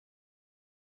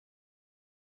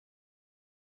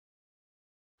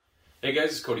Hey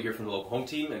guys, it's Cody here from the local home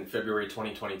team, and February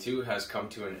 2022 has come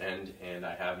to an end, and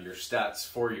I have your stats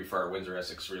for you for our Windsor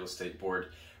Essex Real Estate Board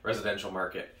residential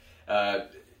market.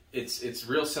 It's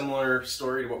real similar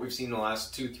story to what we've seen in the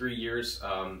last 2-3 years,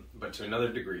 but to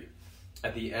another degree.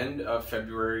 At the end of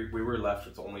February, we were left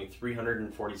with only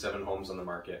 347 homes on the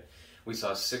market. We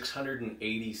saw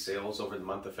 680 sales over the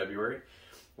month of February,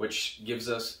 which gives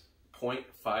us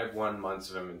 0.51 months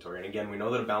of inventory. And again, we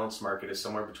know that a balanced market is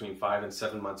somewhere between 5 and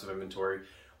 7 months of inventory.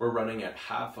 We're running at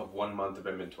half of 1 month of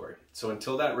inventory. So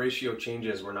until that ratio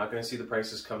changes, we're not going to see the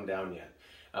prices come down yet.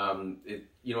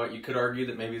 You know what, you could argue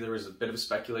that maybe there was a bit of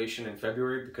speculation in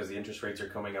February because the interest rates are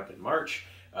coming up in March.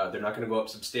 They're not going to go up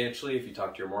substantially. If you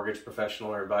talk to your mortgage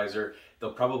professional or advisor,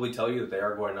 they'll probably tell you that they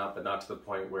are going up, but not to the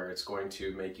point where it's going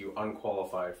to make you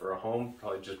unqualified for a home.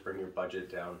 Probably just bring your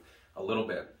budget down a little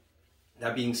bit.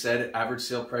 That being said, average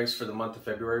sale price for the month of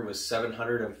February was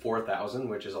 $704,000,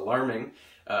 which is alarming.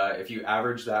 If you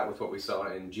average that with what we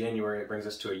saw in January, it brings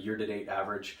us to a year-to-date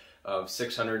average of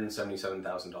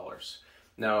 $677,000.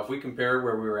 Now, if we compare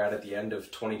where we were at the end of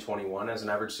 2021 as an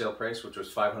average sale price, which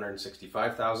was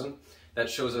 $565,000, that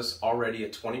shows us already a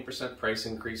 20% price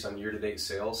increase on year-to-date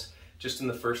sales just in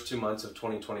the first 2 months of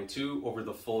 2022 over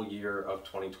the full year of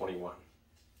 2021.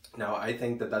 Now, I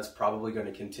think that that's probably going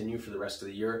to continue for the rest of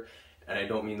the year. And I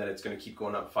don't mean that it's going to keep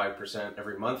going up 5%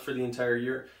 every month for the entire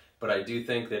year, but I do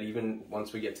think that even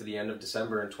once we get to the end of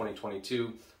December in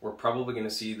 2022, we're probably going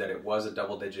to see that it was a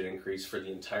double-digit increase for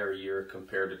the entire year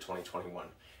compared to 2021.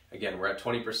 Again, we're at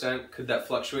 20%. Could that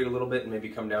fluctuate a little bit and maybe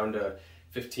come down to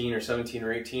 15 or 17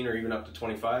 or 18 or even up to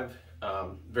 25?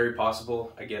 Very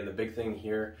possible. Again, the big thing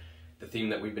here, the theme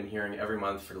that we've been hearing every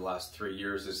month for the last 3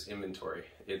 years is inventory.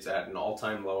 It's at an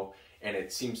all-time low, and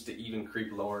it seems to even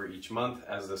creep lower each month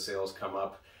as the sales come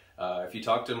up. If you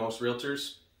talk to most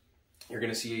realtors, you're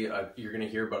going to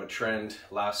hear about a trend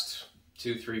last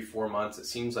 2, 3, 4 months. It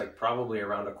seems like probably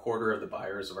around a quarter of the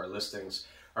buyers of our listings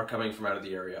are coming from out of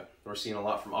the area. We're seeing a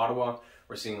lot from Ottawa.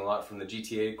 We're seeing a lot from the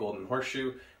GTA, Golden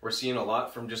Horseshoe. We're seeing a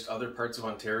lot from just other parts of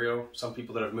Ontario. Some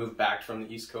people that have moved back from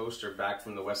the East Coast or back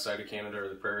from the west side of Canada or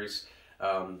the prairies,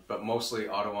 but mostly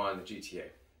Ottawa and the GTA.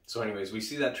 So anyways, we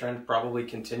see that trend probably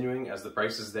continuing as the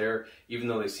prices there, even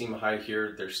though they seem high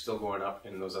here, they're still going up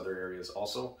in those other areas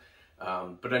also.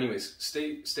 But anyways,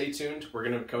 stay tuned. We're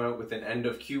going to come out with an end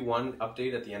of Q1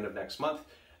 update at the end of next month,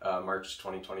 March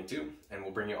 2022, and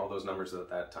we'll bring you all those numbers at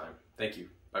that time. Thank you.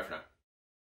 Bye for now.